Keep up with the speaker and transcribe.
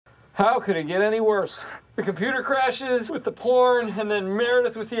How could it get any worse? The computer crashes with the porn, and then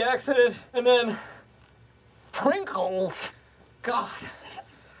Meredith with the accident, and then Pringles. God.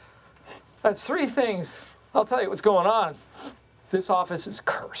 That's 3 things. I'll tell you what's going on. This office is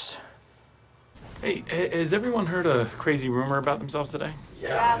cursed. Hey, has everyone heard a crazy rumor about themselves today?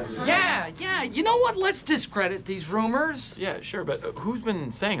 Yes. Yeah. You know what? Let's discredit these rumors. Yeah, sure, but who's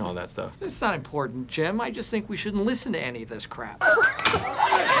been saying all that stuff? It's not important, Jim. I just think we shouldn't listen to any of this crap.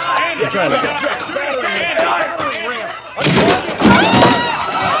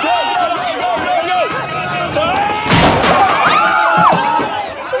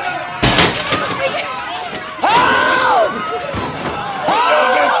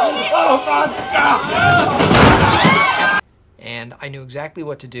 And I knew exactly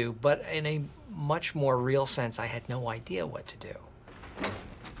what to do, but in a much more real sense, I had no idea what to do.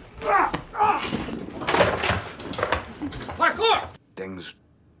 Parkour! Things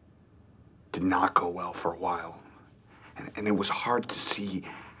did not go well for a while, and it was hard to see.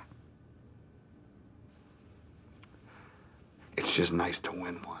 It's just nice to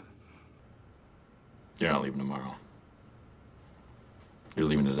win one. You're not leaving tomorrow. You're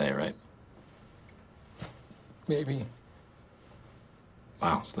leaving today, right? Maybe.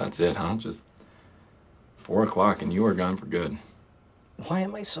 Wow, so that's it, huh? Just 4 o'clock and you are gone for good. Why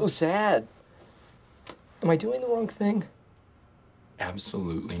am I so sad? Am I doing the wrong thing?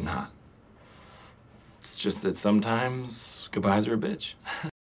 Absolutely not. It's just that sometimes goodbyes are a bitch.